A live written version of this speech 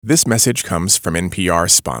This message comes from NPR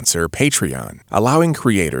sponsor Patreon, allowing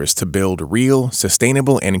creators to build real,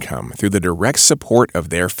 sustainable income through the direct support of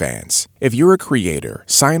their fans. If you're a creator,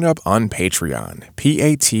 sign up on Patreon,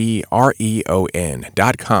 patreon.com,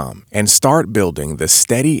 and start building the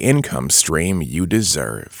steady income stream you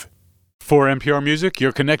deserve. For NPR Music,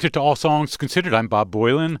 you're connected to All Songs Considered. I'm Bob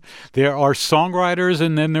Boylan. There are songwriters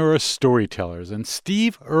and then there are storytellers, and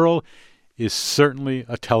Steve Earle is certainly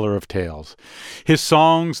a teller of tales. His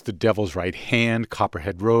songs, The Devil's Right Hand,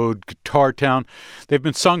 Copperhead Road, Guitar Town, they've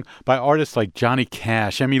been sung by artists like Johnny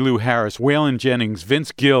Cash, Emmylou Harris, Waylon Jennings,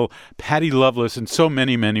 Vince Gill, Patti Loveless, and so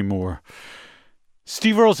many, many more.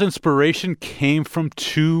 Steve Earle's inspiration came from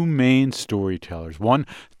two main storytellers, one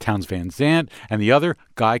Townes Van Zandt and the other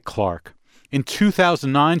Guy Clark. In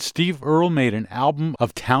 2009, Steve Earle made an album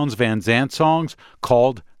of Townes Van Zandt songs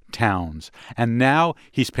called Townes. And now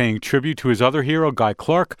he's paying tribute to his other hero, Guy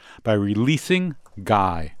Clark, by releasing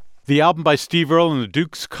Guy. The album by Steve Earle and the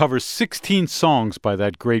Dukes covers 16 songs by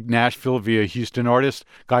that great Nashville via Houston artist,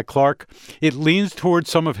 Guy Clark. It leans towards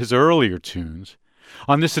some of his earlier tunes.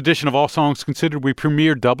 On this edition of All Songs Considered, we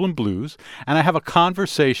premiere Dublin Blues, and I have a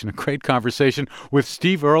great conversation with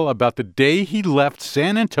Steve Earle about the day he left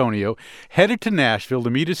San Antonio, headed to Nashville to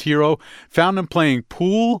meet his hero, found him playing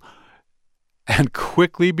pool, and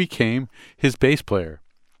quickly became his bass player.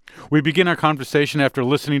 We begin our conversation after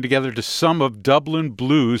listening together to some of Dublin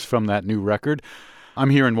Blues from that new record.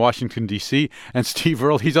 I'm here in Washington, D.C., and Steve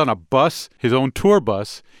Earle, he's on a bus, his own tour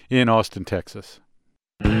bus, in Austin, Texas.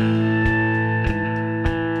 I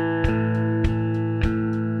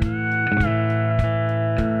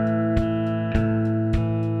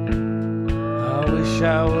wish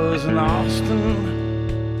I was in Austin,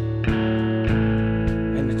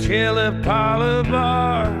 chili parlor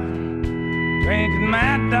bar, drinking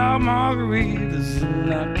Mad Dog margaritas and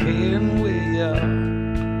not caring where you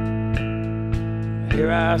are.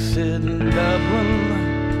 Here I sit in Dublin,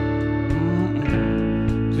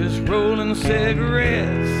 just rolling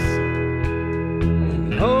cigarettes,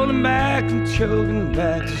 and holding back and choking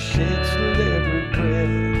back to shakes with every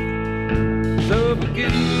breath. So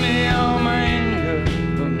forgive me all my anger,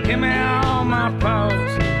 forgive me all my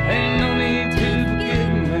faults. Ain't no need to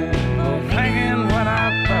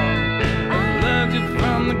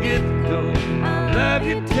from the get-go. I love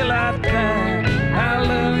you till I die. I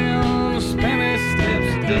love you on the spinning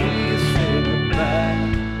steps till you say goodbye.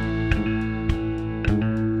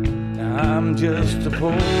 Now I'm just a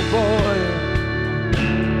poor boy,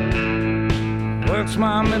 works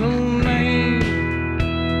my middle name.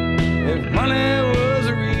 If money was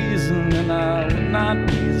a reason, then I would not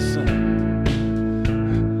be the same.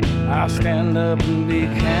 I'll stand up and be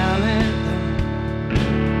counted,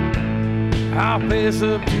 I'll face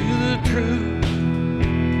up to the truth.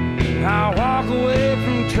 I'll walk away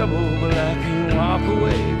from trouble, but I can't walk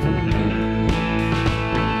away from you.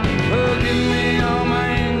 Forgive me all my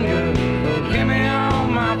anger, forgive me all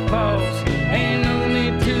my faults. Ain't no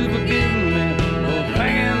need to forgive me for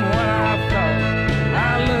thinking what I thought. I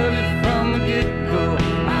love you from the get-go,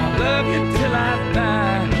 I love you till I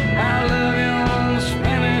die. I love you on the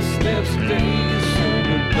Spanish steps till you say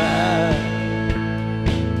goodbye.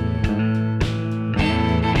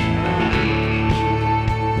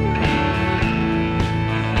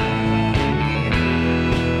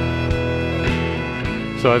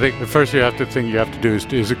 So I think the first thing you have to do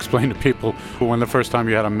is explain to people when the first time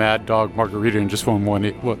you had a Mad Dog margarita and just what one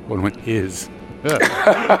is.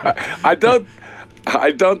 I don't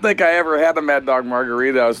think I ever had a Mad Dog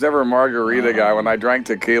margarita. I was never a margarita guy. When I drank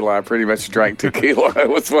tequila, I pretty much drank tequila. It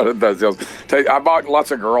was one of those deals. I bought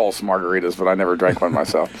lots of girls margaritas, but I never drank one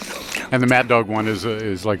myself. And the Mad Dog one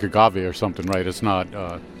is like agave or something, right? It's not.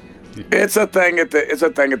 It's a thing at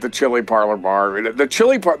the Chili Parlor bar.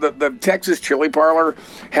 The Texas Chili Parlor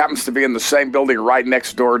happens to be in the same building right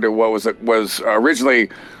next door to what was originally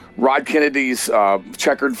Rod Kennedy's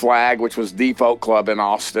Checkered Flag, which was the folk club in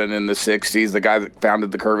Austin in the 60s, the guy that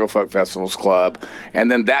founded the Kerrville Folk Festivals Club.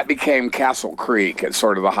 And then that became Castle Creek at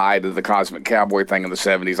sort of the height of the Cosmic Cowboy thing in the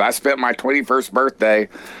 70s. I spent my 21st birthday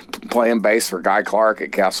playing bass for Guy Clark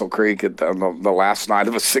at Castle Creek at the last night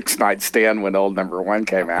of a 6-night stand when Old Number One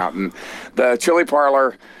came out. And the Chili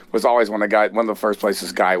Parlor was always one of the first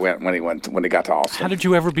places Guy went when he got to Austin. How did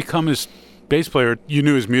you ever become his bass player? You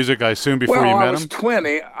knew his music, I assume, before you met him? Well, I was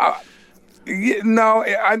 20. No,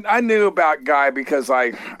 I knew about Guy because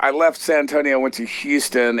I left San Antonio, went to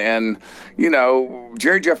Houston, and,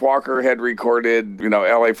 Jerry Jeff Walker had recorded,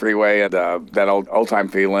 L.A. Freeway and that old time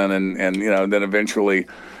feeling, and then eventually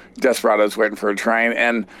Desperados Waiting for a Train.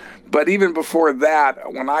 And But even before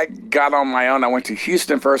that, when I got on my own, I went to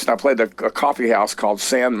Houston first, and I played a coffee house called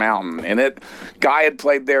Sand Mountain. And Guy had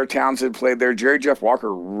played there, Townes had played there. Jerry Jeff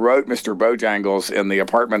Walker wrote Mr. Bojangles in the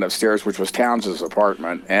apartment upstairs, which was Townes'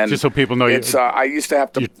 apartment. And just so people know, I used to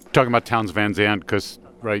have to. You're talking about Townes Van Zandt because.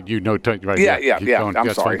 Right, right? Yeah. Going.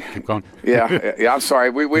 I'm sorry. Fine. Keep going. Yeah. I'm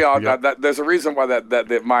sorry. We all Yeah. there's a reason why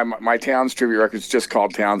that my Townes tribute record's just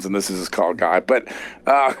called Townes, and this is called Guy. But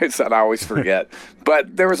it's that I always forget.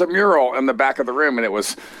 But there was a mural in the back of the room, and it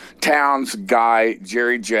was Townes, Guy,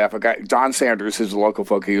 Jerry Jeff, a guy, Don Sanders, who's a local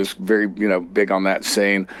folk. He was very big on that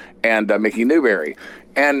scene, and Mickey Newberry.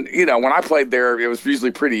 And, when I played there, it was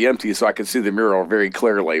usually pretty empty, so I could see the mural very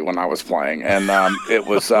clearly when I was playing. And it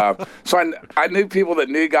was, so I knew people that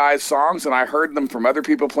knew Guy's songs, and I heard them from other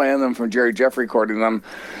people playing them, from Jerry Jeff recording them.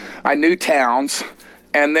 I knew Townes.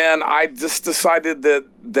 And then I just decided that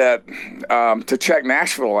to check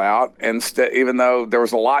Nashville out, even though there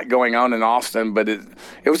was a lot going on in Austin, but it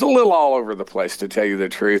was a little all over the place, to tell you the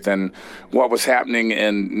truth. And what was happening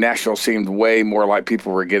in Nashville seemed way more like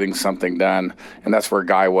people were getting something done, and that's where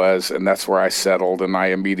Guy was, and that's where I settled. And I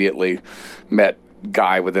immediately met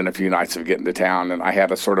Guy within a few nights of getting to town, and I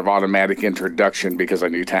had a sort of automatic introduction because I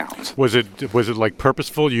knew Townes. Was it like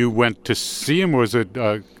purposeful? You went to see him, or was it?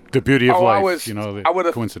 The beauty of life,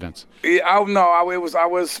 the coincidence. Yeah, I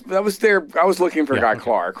was there. I was looking for Guy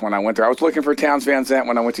Clark when I went there. I was looking for Townes Van Zandt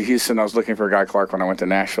when I went to Houston. I was looking for Guy Clark when I went to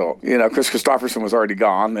Nashville. Chris Christopherson was already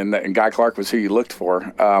gone, and Guy Clark was who you looked for.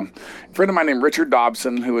 A friend of mine named Richard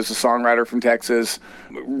Dobson, who was a songwriter from Texas,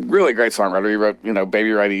 really great songwriter. He wrote,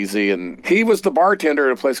 Baby Ride Easy, and he was the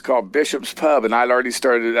bartender at a place called Bishop's Pub, and I'd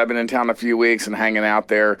been in town a few weeks and hanging out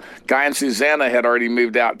there. Guy and Susanna had already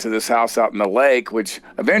moved out to this house out in the lake, which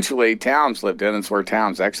eventually Townes lived in. It's where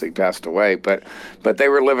Townes actually passed away, but they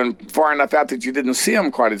were living far enough out that you didn't see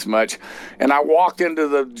them quite as much. And I walked into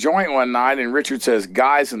the joint one night, and Richard says,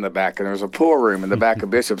 Guy's in the back, and there was a pool room in the back of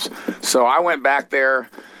Bishop's. So I went back there,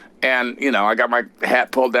 and, I got my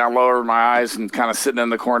hat pulled down low over my eyes and kind of sitting in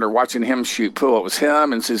the corner watching him shoot pool. It was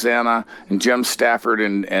him and Susanna and Jim Stafford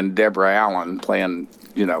and Deborah Allen playing,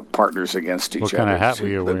 partners against each other. What kind of hat were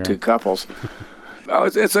you wearing? The two couples. Oh,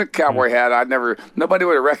 it's a cowboy hat. Nobody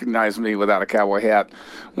would have recognized me without a cowboy hat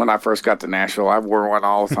when I first got to Nashville. I wore one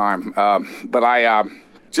all the time. But I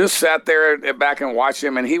just sat there back and watched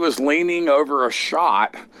him, and he was leaning over a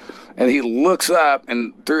shot, and he looks up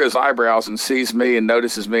and through his eyebrows and sees me and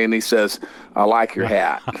notices me, and he says, I like your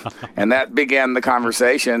hat. And that began the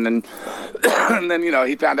conversation. And then,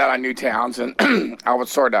 he found out I knew Townes, and I was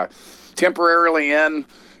sort of temporarily in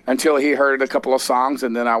until he heard a couple of songs,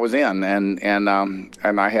 and then I was in, and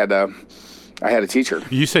I had a teacher.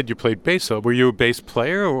 You said you played bass, so were you a bass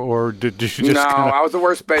player, or did you just? No, I was the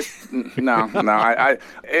worst bass. No.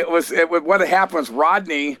 What had happened was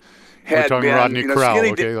Rodney had been, Rodney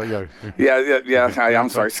Crowell. I'm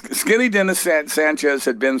sorry. Skinny Dennis Sanchez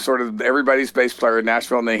had been sort of everybody's bass player in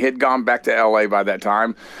Nashville, and they had gone back to L.A. by that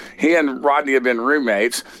time. He and Rodney had been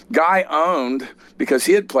roommates. Guy owned, because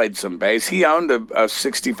he had played some bass, he owned a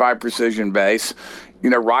 65 Precision bass.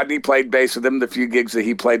 Rodney played bass with him the few gigs that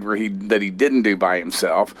he played that he didn't do by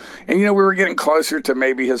himself. And, we were getting closer to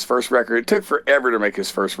maybe his first record. It took forever to make his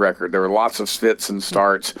first record. There were lots of fits and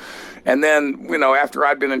starts. And then, after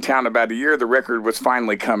I'd been in town about a year, the record was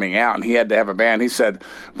finally coming out, and he had to have a band. He said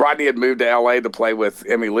Rodney had moved to L.A. to play with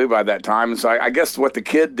Emmy Lou by that time. And so I guess what the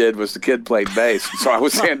kid did was the kid played bass. So I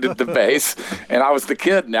was handed the bass, and I was the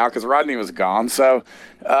kid now because Rodney was gone. So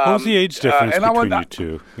what was the age difference between you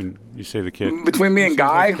two? When you say the kid? Between me and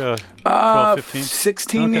Guy? Like, 12, 15?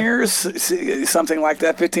 16 years, something like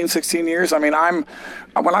that, 15, 16 years. I mean,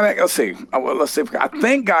 let's see. I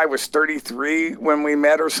think Guy was 33 when we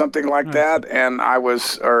met or something like that, and I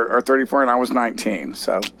was, or 34, and I was 19.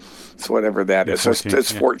 So it's whatever that is. 14, so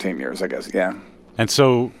it's 14 years, I guess, yeah. And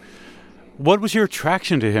so what was your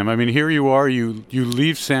attraction to him? I mean, here you are, you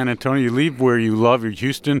leave San Antonio, you leave where you love, your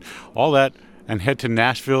Houston, all that, and head to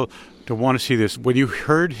Nashville to want to see this. When you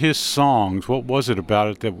heard his songs, what was it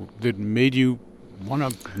about it that made you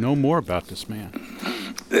want to know more about this man?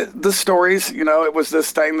 The stories, it was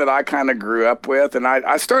this thing that I kind of grew up with, and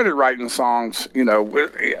I started writing songs,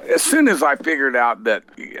 as soon as I figured out that,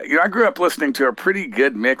 I grew up listening to a pretty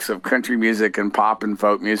good mix of country music and pop and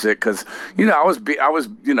folk music, because, I was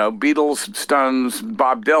Beatles, Stones,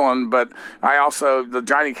 Bob Dylan, but I also, the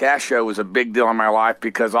Johnny Cash show was a big deal in my life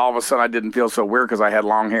because all of a sudden I didn't feel so weird because I had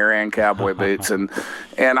long hair and cowboy boots, and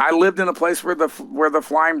I lived in a place where the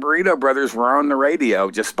Flying Burrito Brothers were on the radio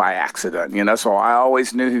just by accident, so I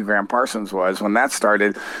always knew who Graham Parsons was when that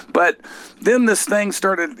started. But then this thing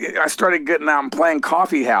started, I started getting out and playing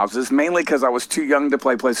coffee houses, mainly because I was too young to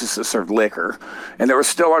play places places that served liquor, and there was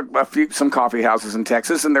still some coffee houses in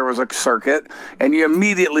Texas, and there was a circuit, and you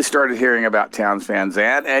immediately started hearing about Townes Van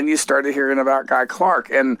Zandt, and you started hearing about Guy Clark,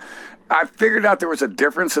 and I figured out there was a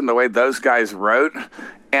difference in the way those guys wrote,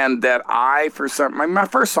 and that my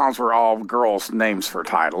first songs were all girls' names for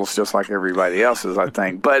titles, just like everybody else's, I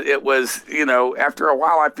think. But it was, after a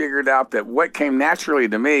while I figured out that what came naturally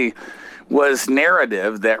to me was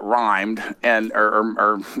narrative that rhymed and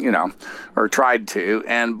or tried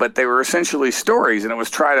to, but they were essentially stories, and it was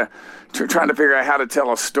trying to figure out how to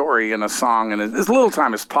tell a story in a song in as little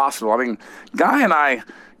time as possible. I mean, Guy and I,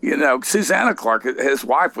 Susanna Clark, his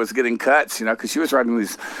wife, was getting cuts, because she was writing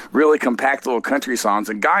these really compact little country songs.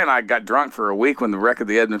 And Guy and I got drunk for a week when the record,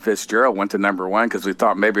 the Edmund Fitzgerald, went to #1 because we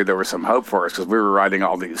thought maybe there was some hope for us because we were writing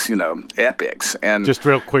all these, epics. And just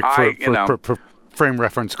real quick for frame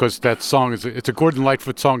reference, because that song it's a Gordon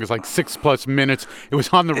Lightfoot song. It's like 6+ minutes. It was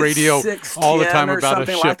on the radio all the time about a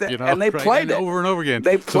ship, like and they played it over and over again.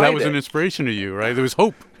 So that was an inspiration to you, right? There was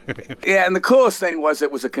hope. Yeah, and the coolest thing was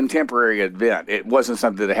it was a contemporary event. It wasn't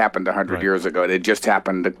something that happened 100 years ago. It just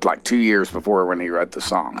happened like 2 years before when he wrote the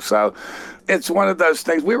song. So it's one of those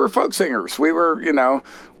things. We were folk singers. We were,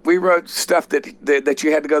 we wrote stuff that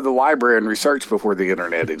you had to go to the library and research before the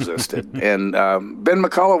internet existed. And Ben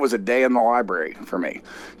McCullough was a day in the library for me,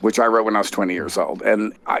 which I wrote when I was 20 years old.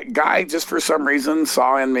 And Guy, just for some reason,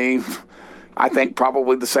 saw in me, I think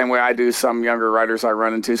probably the same way I do some younger writers I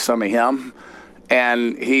run into, some of him.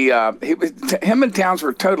 And him and Townes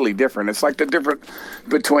were totally different. It's like the difference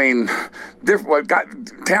between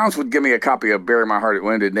Townes would give me a copy of "Bury My Heart at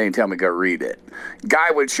Wounded Knee" and tell me go read it.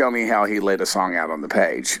 Guy would show me how he laid a song out on the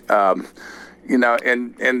page.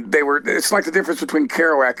 And they were. It's like the difference between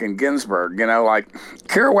Kerouac and Ginsberg. Like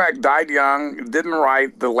Kerouac died young, didn't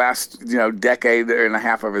write the last decade and a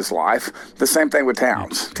half of his life. The same thing with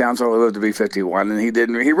Townes. Townes only lived to be 51, and he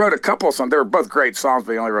didn't. He wrote a couple of songs. They were both great songs,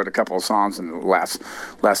 but he only wrote a couple of songs in the last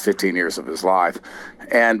 15 years of his life.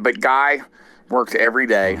 But Guy worked every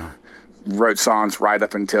day. Wrote songs right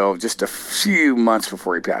up until just a few months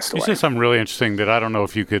before he passed away. You said something really interesting that I don't know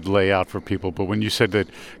if you could lay out for people, but when you said that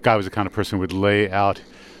Guy was the kind of person who would lay out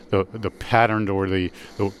the pattern or the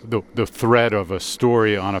thread of a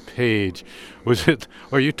story on a page,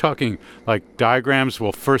 are you talking like diagrams?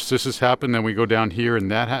 Well, first this has happened, then we go down here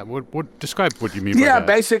and that what describe what you mean by that?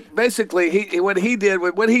 Yeah, basically what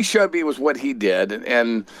he showed me was what he did,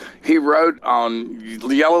 and he wrote on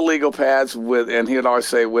yellow legal pads and he would always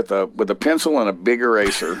say with a pencil and a big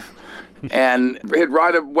eraser. And he'd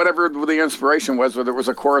write whatever the inspiration was, whether it was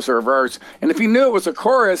a chorus or a verse. And if he knew it was a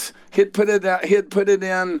chorus, he'd put it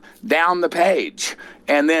in down the page.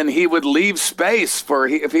 And then he would leave space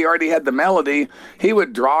if he already had the melody, he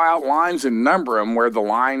would draw out lines and number them where the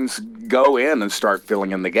lines go in and start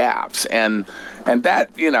filling in the gaps. And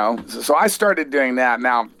that, so I started doing that.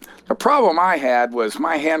 Now, the problem I had was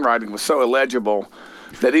my handwriting was so illegible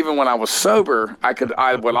that even when I was sober,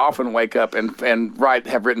 I would often wake up and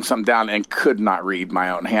have written something down and could not read my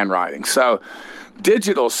own handwriting. So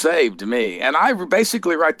digital saved me. And I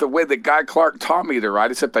basically write the way that Guy Clark taught me to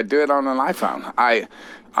write, except I do it on an iPhone.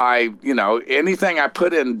 Anything I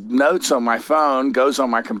put in notes on my phone goes on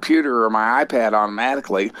my computer or my iPad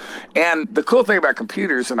automatically. And the cool thing about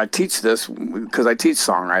computers, and I teach this because I teach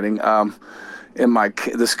songwriting, in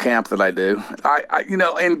this camp that I do,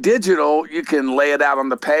 in digital, you can lay it out on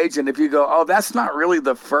the page, and if you go, oh, that's not really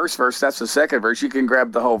the first verse, that's the second verse, you can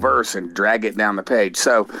grab the whole verse and drag it down the page.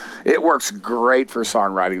 So it works great for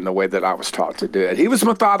songwriting the way that I was taught to do it. He was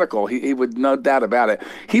methodical. He would, no doubt about it.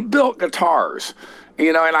 He built guitars,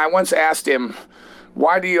 and I once asked him,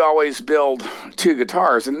 why do you always build two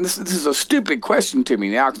guitars? And this is a stupid question to me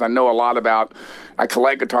now because I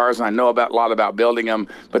collect guitars and I know a lot about building them.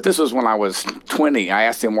 But this was when I was 20. I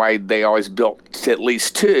asked him why they always built at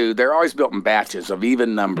least two. They're always built in batches of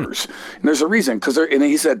even numbers. And there's a reason. And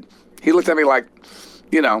he said, he looked at me like,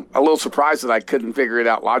 a little surprised that I couldn't figure it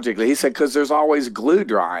out logically. He said, because there's always glue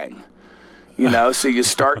drying. So you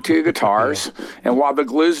start two guitars, and while the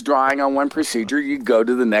glue's drying on one procedure, you go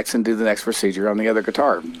to the next and do the next procedure on the other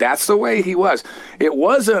guitar. That's the way he was. It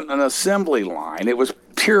wasn't an assembly line. It was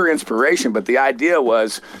pure inspiration, but the idea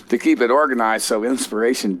was to keep it organized so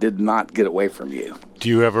inspiration did not get away from you. Do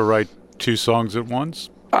you ever write two songs at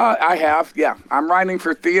once? I have, yeah. I'm writing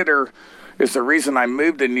for theater is the reason I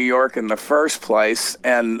moved to New York in the first place,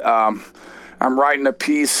 and I'm writing a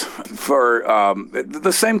piece for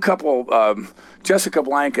the same couple, Jessica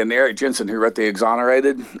Blank and Eric Jensen, who wrote The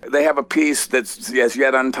Exonerated. They have a piece that's as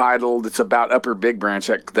yet untitled. It's about Upper Big Branch,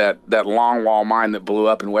 that long wall mine that blew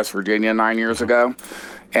up in West Virginia 9 years ago.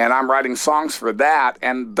 and I'm writing songs for that.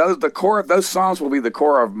 And the core of those songs will be the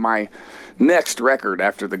core of my next record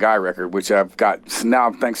after the Guy record, which I've got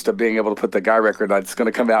now thanks to being able to put the Guy record that's going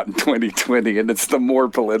to come out in 2020, and it's the more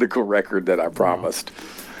political record that I promised.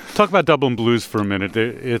 Talk about Dublin Blues for a minute.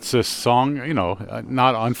 It's a song,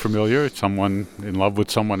 not unfamiliar. It's someone in love with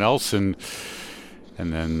someone else, and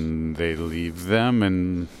then they leave them,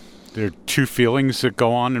 and there are two feelings that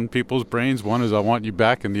go on in people's brains. One is I want you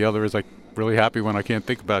back, and the other is like really happy when I can't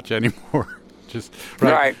think about you anymore. Just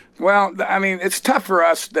right. Well, I mean, it's tough for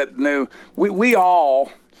us that knew. We all,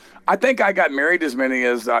 I think I got married as many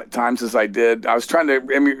times as I did. I was trying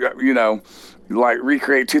to, like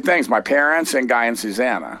recreate two things: my parents and Guy and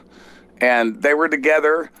Susanna, and they were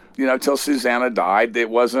together, till Susanna died. It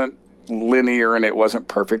wasn't linear and it wasn't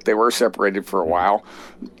perfect. They were separated for a while.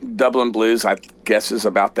 Dublin Blues, I guess, is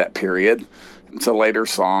about that period. It's a later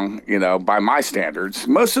song, by my standards.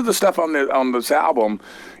 Most of the stuff on this album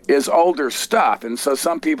is older stuff, and so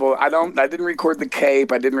some people, I didn't record the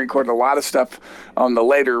Cape. I didn't record a lot of stuff on the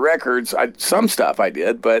later records. Some stuff I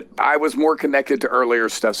did, but I was more connected to earlier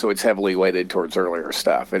stuff, so it's heavily weighted towards earlier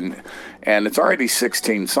stuff. And it's already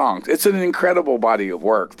 16 songs. It's an incredible body of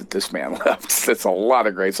work that this man left. It's a lot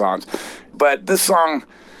of great songs, but this song,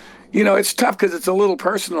 it's tough because it's a little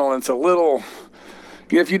personal and it's a little.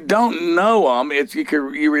 If you don't know them,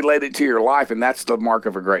 you relate it to your life, and that's the mark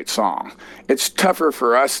of a great song. It's tougher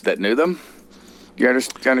for us that knew them. You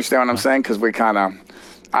understand what I'm saying? Because we kind of,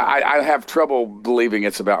 I have trouble believing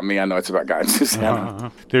it's about me. I know it's about Guy and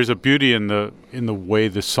Susanna. There's a beauty in the way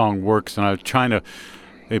the song works, and I was trying to,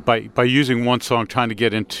 by using one song, trying to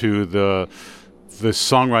get into the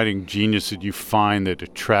songwriting genius that you find that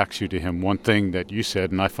attracts you to him. One thing that you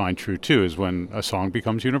said, and I find true too, is when a song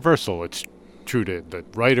becomes universal. It's true to the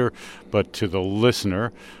writer, but to the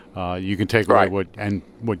listener, you can take away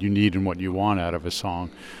what you need and what you want out of a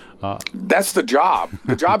song. That's the job.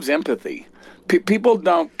 The job's empathy. People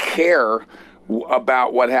don't care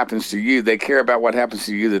about what happens to you. They care about what happens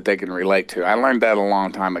to you that they can relate to. I learned that a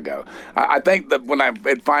long time ago. I think that when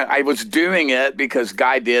I was doing it because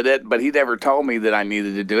Guy did it, but he never told me that I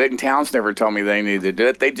needed to do it, and Townes never told me they needed to do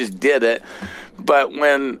it. They just did it. But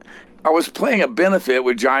when I was playing a benefit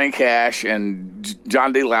with Johnny Cash and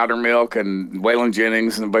John D. Loudermilk and Waylon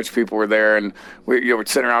Jennings, and a bunch of people were there, and we were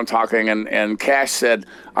sitting around talking, and Cash said,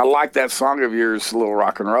 "I like that song of yours, Little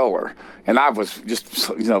Rock and Roller." And I was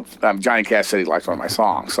just, Johnny Cash said he liked one of my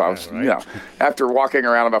songs. So I was, after walking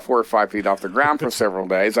around about 4 or 5 feet off the ground for several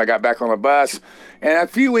days, I got back on the bus, and a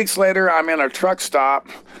few weeks later, I'm in a truck stop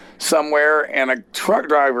somewhere, and a truck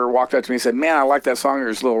driver walked up to me and said, "Man, I like that song of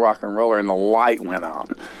yours, Little Rock and Roller," and the light went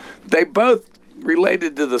on. They both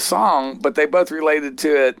related to the song, but they both related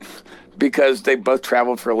to it because they both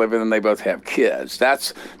traveled for a living and they both have kids.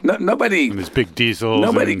 That's nobody. And there's big diesels.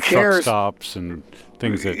 Nobody and cares. Truck stops and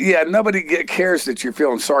things that. Yeah, nobody cares that you're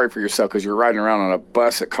feeling sorry for yourself because you're riding around on a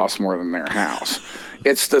bus that costs more than their house.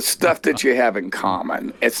 It's the stuff that you have in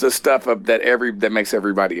common. It's the stuff that makes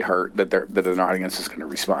everybody hurt that an audience is going to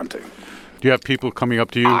respond to. Do you have people coming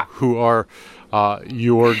up to you who are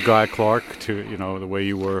your Guy Clark, to the way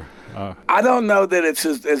you were? I don't know that it's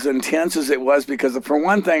as intense as it was because, for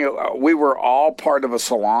one thing, we were all part of a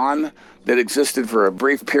salon that existed for a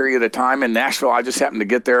brief period of time in Nashville. I just happened to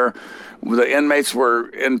get there. The inmates were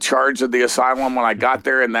in charge of the asylum when I got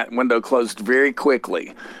there, and that window closed very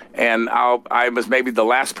quickly. And I was maybe the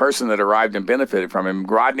last person that arrived and benefited from him.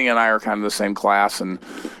 Rodney and I are kind of the same class, and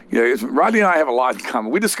Rodney and I have a lot in common.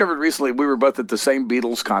 We discovered recently we were both at the same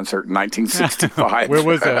Beatles concert in 1965. Where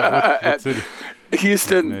was that? What city?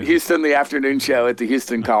 Houston, the afternoon show at the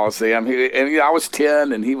Houston Coliseum. I was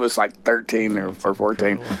 10 and he was like 13 or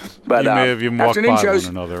 14. But you may have even walked by shows,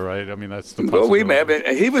 one another, right? I mean, that's the possibility. Well, we may have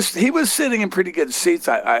been. He was sitting in pretty good seats.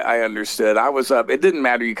 I understood. I was up. It didn't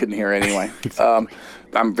matter. You couldn't hear anyway.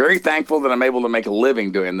 I'm very thankful that I'm able to make a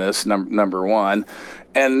living doing this. Number one,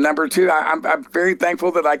 and number two, I'm very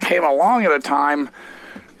thankful that I came along at a time,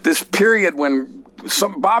 this period when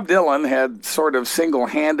Bob Dylan had sort of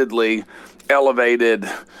single-handedly elevated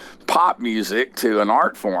pop music to an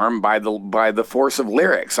art form by the force of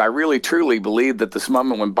lyrics. I really truly believe that this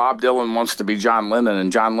moment when Bob Dylan wants to be John Lennon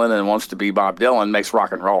and John Lennon wants to be Bob Dylan makes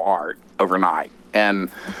rock and roll art overnight.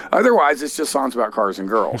 And otherwise, it's just songs about cars and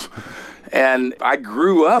girls. And I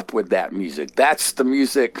grew up with that music. That's the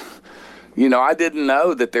music I didn't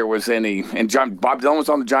know that there was any. And Bob Dylan was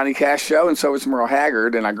on the Johnny Cash show, and so was Merle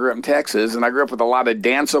Haggard. And I grew up in Texas, and I grew up with a lot of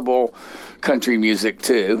danceable country music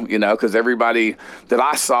too, because everybody that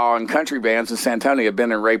I saw in country bands in San Antonio had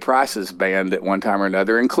been in Ray Price's band at one time or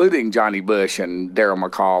another, including Johnny Bush and Daryl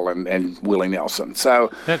McCall and Willie Nelson.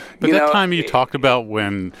 So, that time you talked about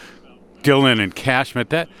when Dylan and Cash met,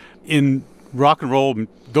 that in rock and roll,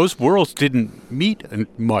 those worlds didn't meet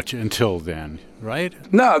much until then, right?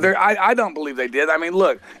 No, I don't believe they did. I mean,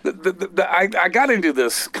 look, I got into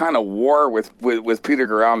this kind of war with Peter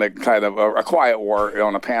Guralnick, kind of a quiet war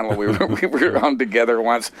on a panel we were on together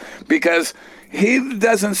once, because he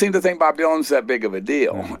doesn't seem to think Bob Dylan's that big of a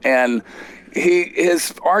deal. And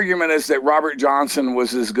his argument is that Robert Johnson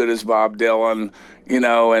was as good as Bob Dylan,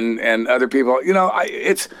 and other people.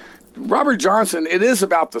 It's Robert Johnson, it is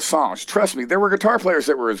about the songs. Trust me, there were guitar players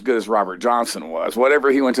that were as good as Robert Johnson was.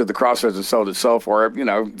 Whatever he went to the Crossroads and sold his soul for,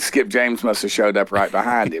 Skip James must have showed up right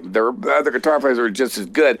behind him. There were other guitar players that were just as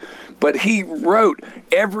good. But he wrote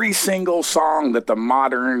every single song that the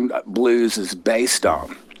modern blues is based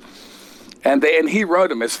on. And he wrote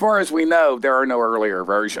them. As far as we know, there are no earlier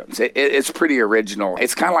versions. It's pretty original.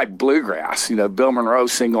 It's kind of like bluegrass. Bill Monroe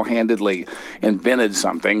single-handedly invented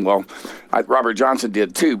something. Well, Robert Johnson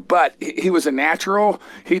did too. But he was a natural.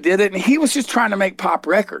 He did it, and he was just trying to make pop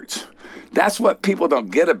records. That's what people don't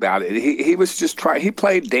get about it. He was just trying. He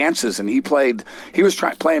played dances, and he was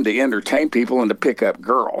playing to entertain people and to pick up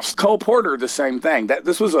girls. Cole Porter, the same thing.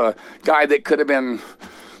 This was a guy that could have been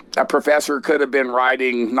a professor, could have been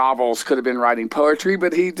writing novels, could have been writing poetry,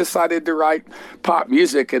 but he decided to write pop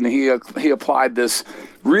music, and he applied this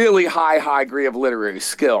really high degree of literary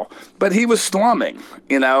skill. But he was slumming,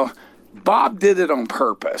 Bob did it on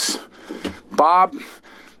purpose. Bob,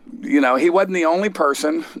 he wasn't the only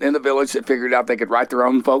person in the village that figured out they could write their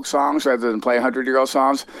own folk songs rather than play 100-year-old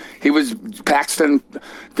songs. Paxton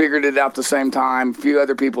figured it out the same time. A few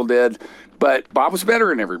other people did. But Bob was better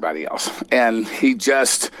than everybody else. And he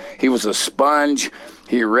was a sponge.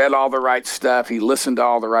 He read all the right stuff. He listened to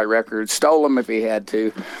all the right records, stole them if he had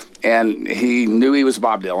to. And he knew he was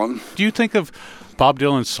Bob Dylan. Do you think of Bob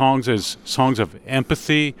Dylan's songs as songs of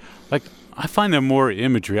empathy? Like, I find them more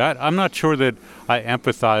imagery. I'm not sure that I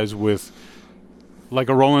empathize with, like,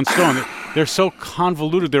 a Rolling Stone. They're so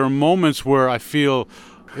convoluted. There are moments where I feel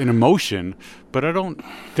an emotion, but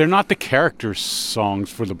they're not the character songs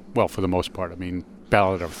for the most part. I mean,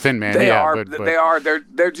 Ballad of a Thin Man. They are.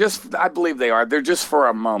 They're just, I believe they are. They're just for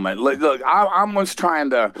a moment. Look, I was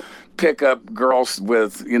trying to pick up girls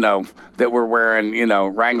with, that were wearing,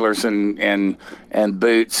 Wranglers and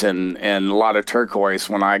boots and a lot of turquoise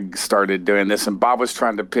when I started doing this. And Bob was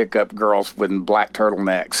trying to pick up girls with black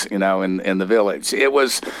turtlenecks, in the village.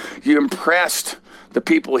 You impressed the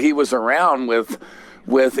people he was around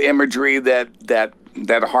with imagery that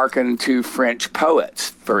hearkened to French poets,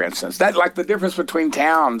 for instance. That, like, the difference between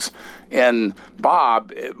Townes and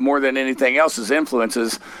Bob, more than anything else, his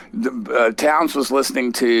influences. Townes was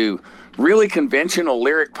listening to really conventional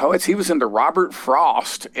lyric poets. He was into Robert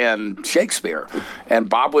Frost and Shakespeare, and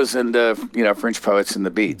Bob was into French poets and the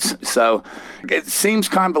beats. So it seems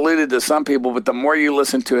convoluted to some people, but the more you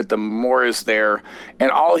listen to it, the more is there.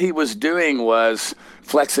 And all he was doing was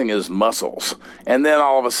flexing his muscles. And then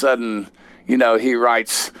all of a sudden, he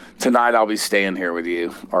writes, "Tonight I'll be staying here with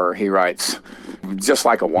you," or he writes, "Just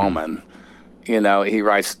like a woman." He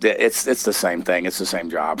writes, it's the same thing. It's the same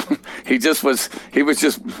job. He just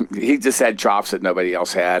had chops that nobody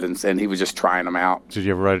else had, and he was just trying them out. Did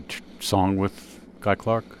you ever write a song with Guy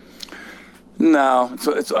Clark? No,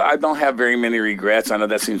 I don't have very many regrets. I know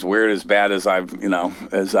that seems weird, as bad as I've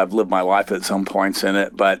lived my life at some points in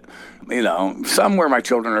it. But, some where my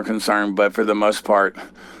children are concerned. But for the most part,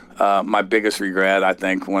 my biggest regret, I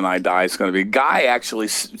think, when I die is going to be, Guy actually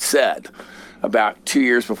said about 2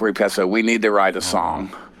 years before he passed away, we need to write a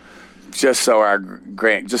song just for the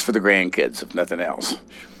grandkids, if nothing else.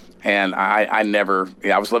 And I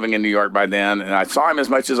was living in New York by then, and I saw him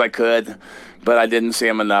as much as I could, but I didn't see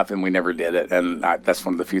him enough, and we never did it. And that's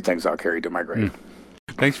one of the few things I'll carry to my grave.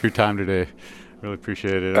 Thanks for your time today. Really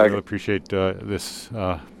appreciate it. I really appreciate this.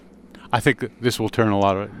 I think that this will turn a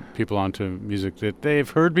lot of people onto music that they've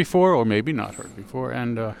heard before or maybe not heard before.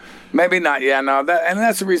 And maybe not, yeah, no. And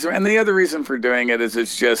that's the reason. And the other reason for doing it is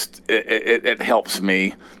it's just, it helps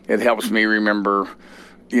me. It helps me remember,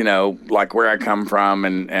 like where I come from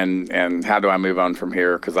and how do I move on from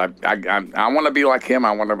here? Because I want to be like him.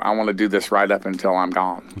 I want to do this right up until I'm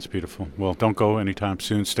gone. That's beautiful. Well, don't go anytime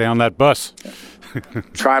soon. Stay on that bus.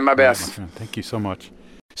 Trying my best. Thank you so much.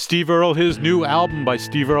 Steve Earle, his new album by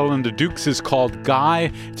Steve Earle and the Dukes is called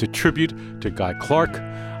Guy. It's a tribute to Guy Clark.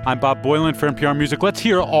 I'm Bob Boylan for NPR Music. Let's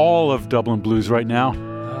hear all of Dublin Blues right now.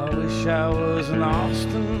 I wish I was in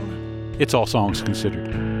Austin. It's All Songs Considered.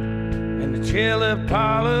 In the chili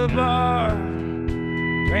parlor bar,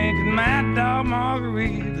 drinking Mad Dog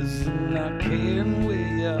margaritas and not caring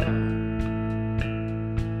where you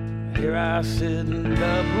are. Here I sit in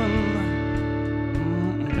Dublin,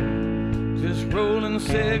 just rolling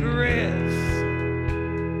cigarettes,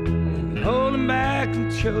 holding back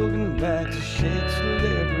and choking back to shed till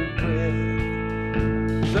every breath.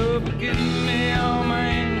 So forgive me all my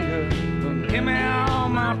anger, forgive me all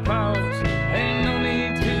my faults. Ain't no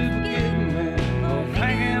need to forgive me for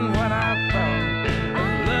thinking what I thought. I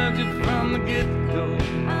loved you from the get-go,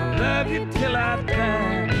 I love you till I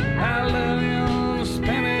die. I love you on the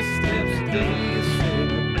Spanish steps the day you say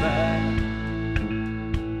goodbye.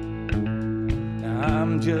 Now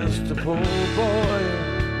I'm just a poor boy,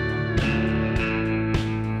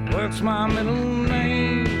 work's my middle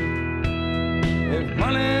name. If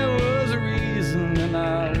money was a reason, then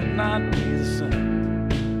I would not be the same.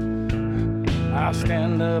 I'll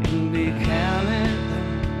stand up and be counted,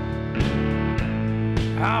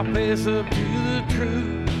 I'll face up to the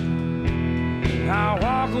truth. I'll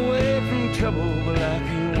walk away from trouble, but I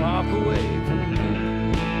can't walk away from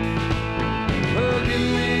you. Forgive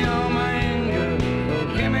me all my anger,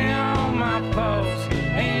 forgive me all my faults.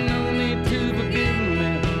 Ain't no need to forgive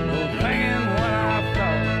me for thinking what I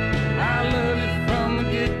thought. I love you from the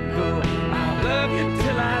get-go, I love you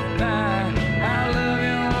till I die. I love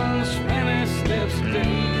you on the Spanish steps the day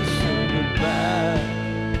you say goodbye.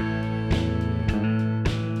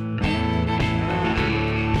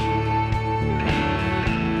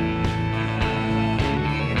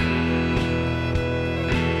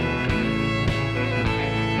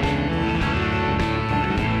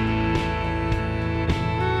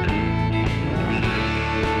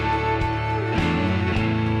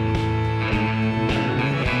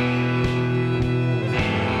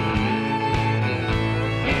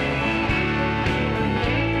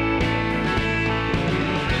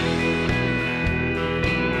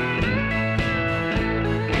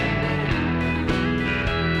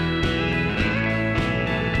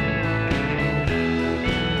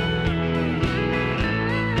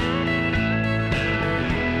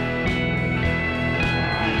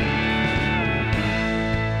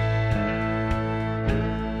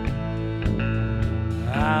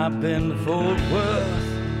 I've been to Fort Worth,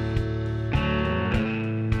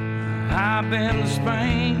 I've been to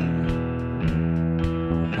Spain,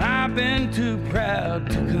 I've been too proud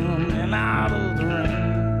to come in out of the rain.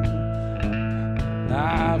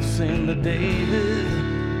 I've seen the David,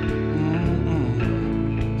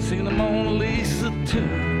 seen the Mona Lisa too.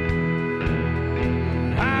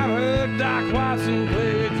 I've heard Doc Watson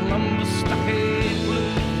play Columbus Stockade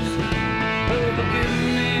Blues. Oh, forgive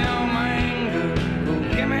me all my anger,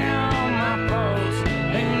 forgive me all my faults.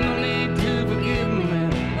 Ain't no need to forgive me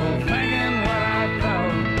for thinking what I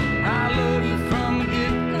thought. I love you from the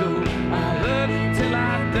get-go, I love you till I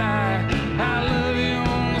die. I love you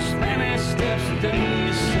on the Spanish steps the day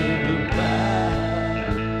you say goodbye.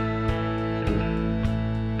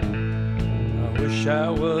 I wish I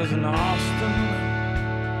was in Austin,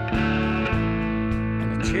 in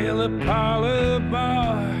a chili parlor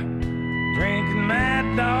bar, drinking Mad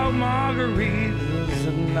Dog margaritas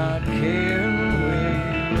and not caring